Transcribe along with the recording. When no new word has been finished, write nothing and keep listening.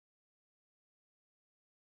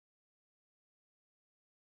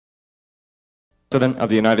President of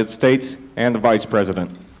the United States and the Vice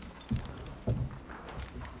President.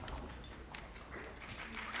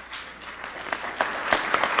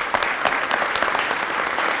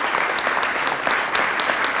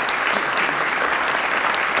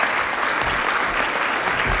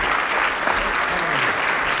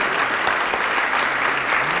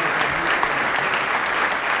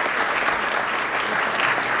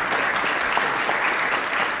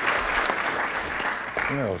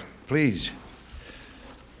 Well, please.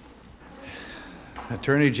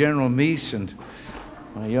 Attorney General Meese and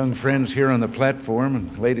my young friends here on the platform,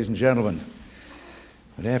 and ladies and gentlemen,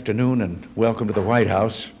 good afternoon and welcome to the White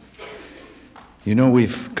House. You know,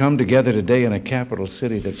 we've come together today in a capital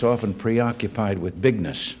city that's often preoccupied with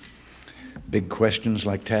bigness. Big questions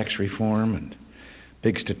like tax reform and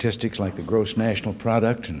big statistics like the gross national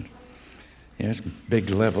product and, yes, big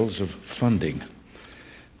levels of funding.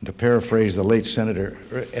 And to paraphrase the late Senator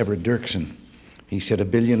Everett Dirksen, he said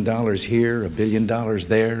 $1 billion here, $1 billion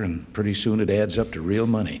there, and pretty soon it adds up to real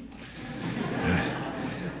money.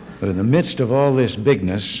 But in the midst of all this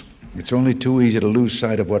bigness, it's only too easy to lose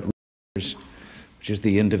sight of what matters, which is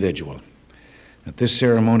the individual. At this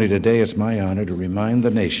ceremony today, it's my honor to remind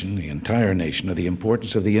the nation, the entire nation, of the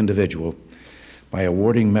importance of the individual by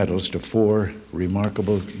awarding medals to 4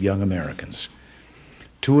 remarkable young Americans.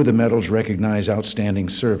 2 of the medals recognize outstanding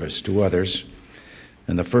service to others,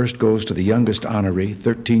 and the first goes to the youngest honoree,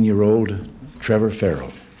 13-year-old Trevor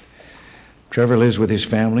Farrell. Trevor lives with his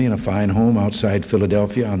family in a fine home outside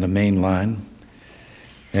Philadelphia on the main line,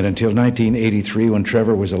 and until 1983, when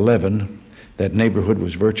Trevor was 11, that neighborhood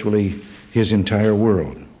was virtually his entire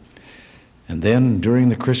world. And then, during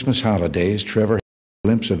the Christmas holidays, Trevor had a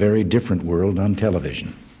glimpse of a very different world on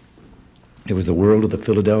television. It was the world of the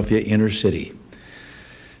Philadelphia inner city.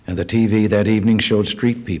 And the TV that evening showed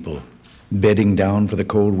street people bedding down for the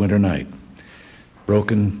cold winter night,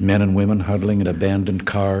 broken men and women huddling in abandoned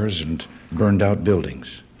cars and burned out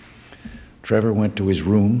buildings. Trevor went to his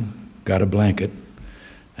room, got a blanket,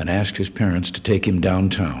 and asked his parents to take him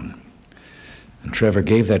downtown. And Trevor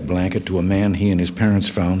gave that blanket to a man he and his parents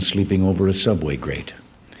found sleeping over a subway grate.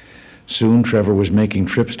 Soon, Trevor was making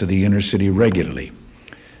trips to the inner city regularly,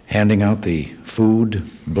 handing out the food,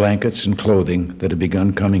 blankets, and clothing that had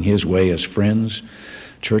begun coming his way as friends,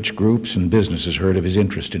 church groups, and businesses heard of his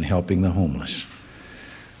interest in helping the homeless.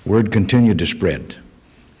 Word continued to spread,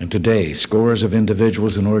 and today, scores of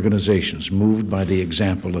individuals and organizations, moved by the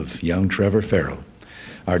example of young Trevor Farrell,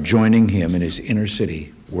 are joining him in his inner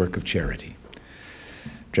city work of charity.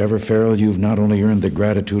 Trevor Farrell, you've not only earned the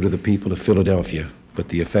gratitude of the people of Philadelphia, but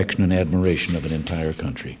the affection and admiration of an entire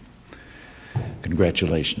country.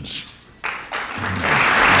 Congratulations.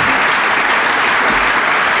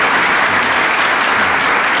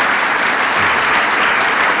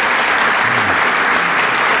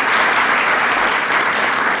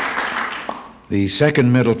 The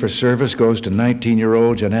second medal for service goes to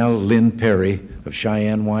 19-year-old Janelle Lynn Perry of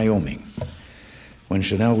Cheyenne, Wyoming. When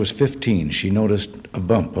Janelle was 15, she noticed a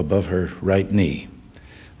bump above her right knee.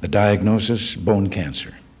 The diagnosis, bone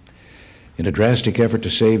cancer. In a drastic effort to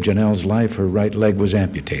save Janelle's life, her right leg was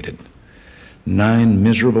amputated. 9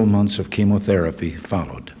 miserable months of chemotherapy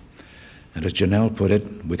followed. And as Janelle put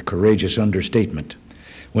it, with courageous understatement,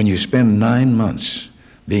 when you spend 9 months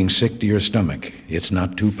being sick to your stomach, it's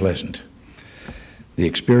not too pleasant. The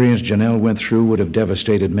experience Janelle went through would have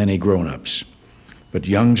devastated many grown-ups. But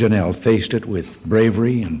young Janelle faced it with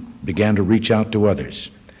bravery and began to reach out to others.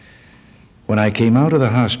 When I came out of the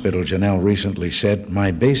hospital, Janelle recently said, my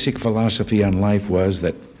basic philosophy on life was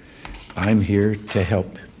that I'm here to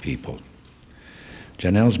help people.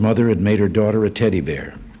 Janelle's mother had made her daughter a teddy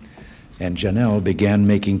bear, and Janelle began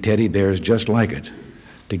making teddy bears just like it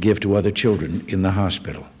to give to other children in the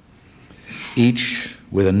hospital, each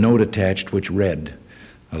with a note attached which read,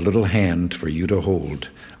 a little hand for you to hold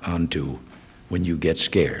onto when you get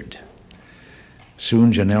scared.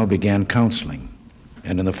 Soon Janelle began counseling,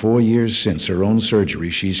 and in the 4 years since her own surgery,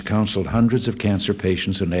 she's counseled hundreds of cancer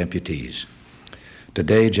patients and amputees.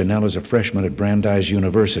 Today, Janelle is a freshman at Brandeis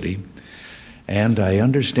University, and I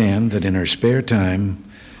understand that in her spare time,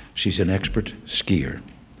 she's an expert skier.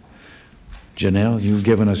 Janelle, you've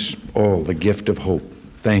given us all the gift of hope.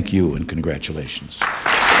 Thank you and congratulations.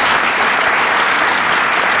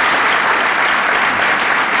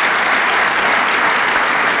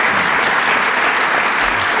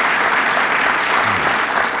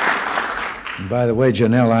 By the way,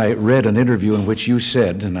 Janelle, I read an interview in which you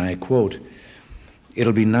said, and I quote,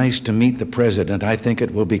 "It'll be nice to meet the president. I think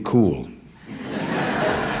it will be cool."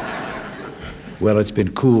 Well, it's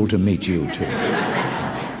been cool to meet you, too.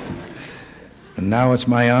 And now it's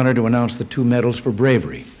my honor to announce the 2 medals for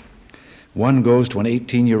bravery. One goes to an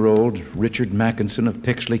 18-year-old Richard Mackinson of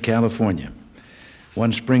Pixley, California.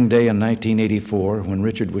 One spring day in 1984, when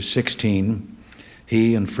Richard was 16,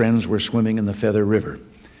 he and friends were swimming in the Feather River.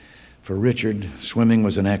 For Richard, swimming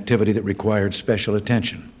was an activity that required special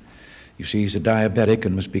attention. You see, he's a diabetic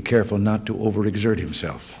and must be careful not to overexert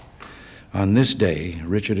himself. On this day,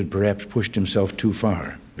 Richard had perhaps pushed himself too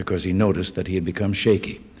far because he noticed that he had become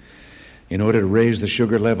shaky. In order to raise the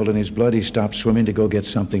sugar level in his blood, he stopped swimming to go get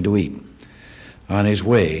something to eat. On his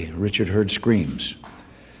way, Richard heard screams.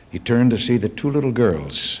 He turned to see that 2 little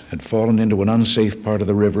girls had fallen into an unsafe part of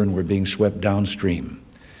the river and were being swept downstream.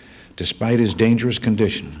 Despite his dangerous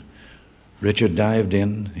condition, Richard dived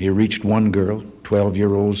in. He reached one girl,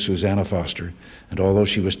 12-year-old Susanna Foster, and although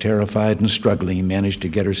she was terrified and struggling, he managed to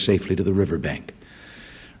get her safely to the riverbank.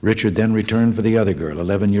 Richard then returned for the other girl,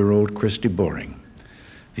 11-year-old Christy Boring.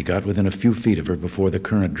 He got within a few feet of her before the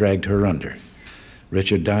current dragged her under.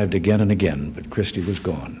 Richard dived again and again, but Christy was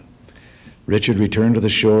gone. Richard returned to the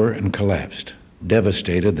shore and collapsed,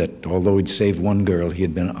 devastated that although he'd saved one girl, he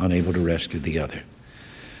had been unable to rescue the other.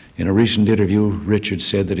 In a recent interview, Richard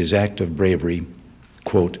said that his act of bravery,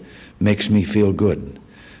 quote, makes me feel good,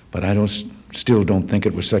 but I still don't think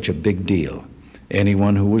it was such a big deal.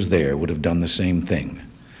 Anyone who was there would have done the same thing.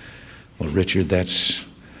 Well, Richard, that's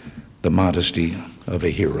the modesty of a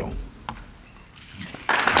hero.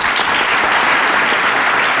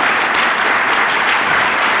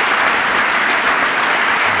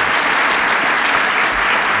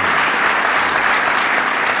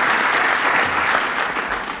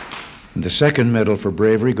 The second medal for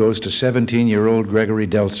bravery goes to 17-year-old Gregory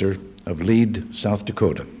Delser of Lead, South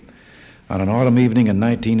Dakota. On an autumn evening in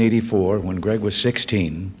 1984, when Greg was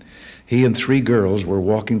 16, he and 3 girls were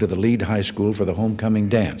walking to the Lead High School for the homecoming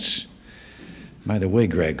dance. By the way,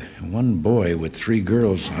 Greg, one boy with 3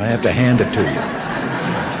 girls, I have to hand it to you.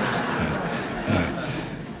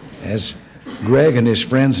 As Greg and his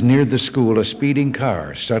friends neared the school, a speeding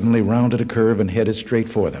car suddenly rounded a curve and headed straight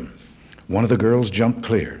for them. One of the girls jumped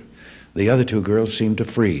clear. The other 2 girls seemed to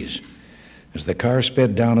freeze. As the car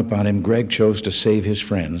sped down upon him, Greg chose to save his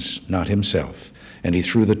friends, not himself, and he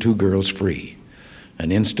threw the 2 girls free.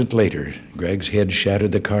 An instant later, Greg's head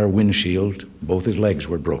shattered the car windshield. Both his legs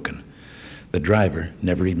were broken. The driver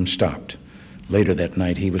never even stopped. Later that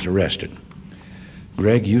night, he was arrested.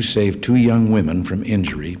 Greg, you saved 2 young women from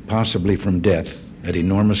injury, possibly from death, at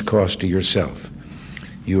enormous cost to yourself.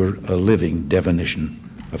 You're a living definition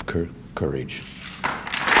of courage.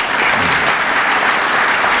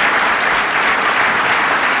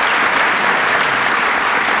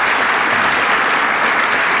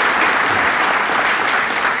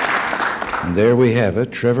 And there we have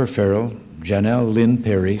it, Trevor Farrell, Janelle Lynn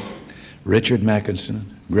Perry, Richard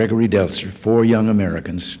Mackinson, Gregory Delser, 4 young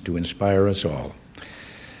Americans to inspire us all.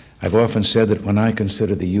 I've often said that when I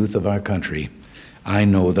consider the youth of our country, I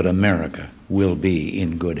know that America will be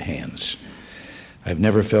in good hands. I've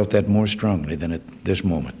never felt that more strongly than at this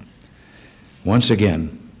moment. Once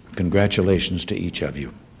again, congratulations to each of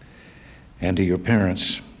you. And to your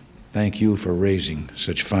parents, thank you for raising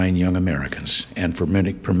such fine young Americans and for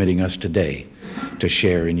permitting us today to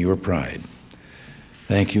share in your pride.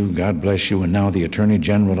 Thank you, God bless you, and now the Attorney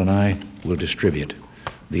General and I will distribute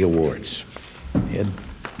the awards. Ed?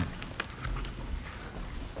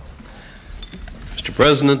 Mr.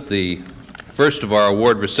 President, the first of our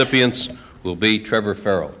award recipients will be Trevor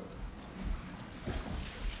Farrell.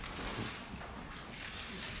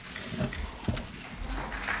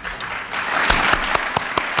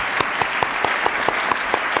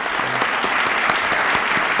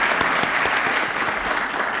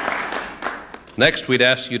 Next, we'd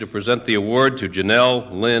ask you to present the award to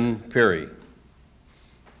Janelle Lynn Perry.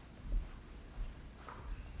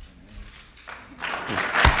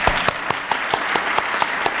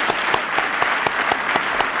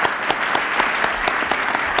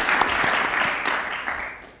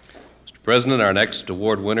 Mr. President, our next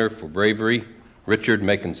award winner for bravery, Richard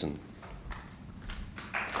Mackinson.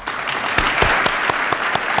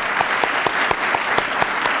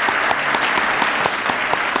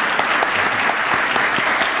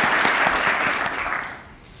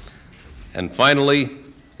 And finally,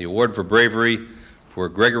 the award for bravery for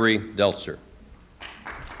Gregory Delser.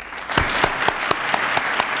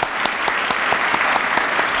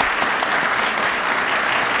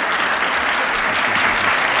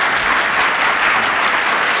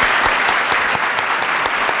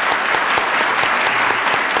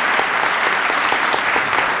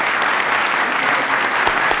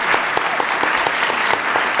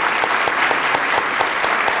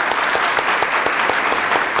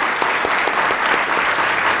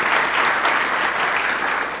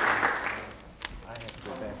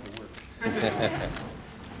 Congratulations,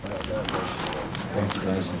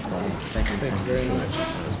 Donnie. Thank you very much.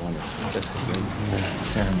 That was wonderful. Just a great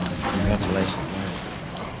ceremony. Congratulations.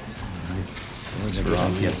 We're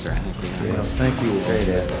off. Yes, sir. Thank you. Great,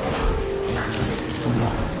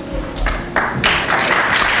 Ed.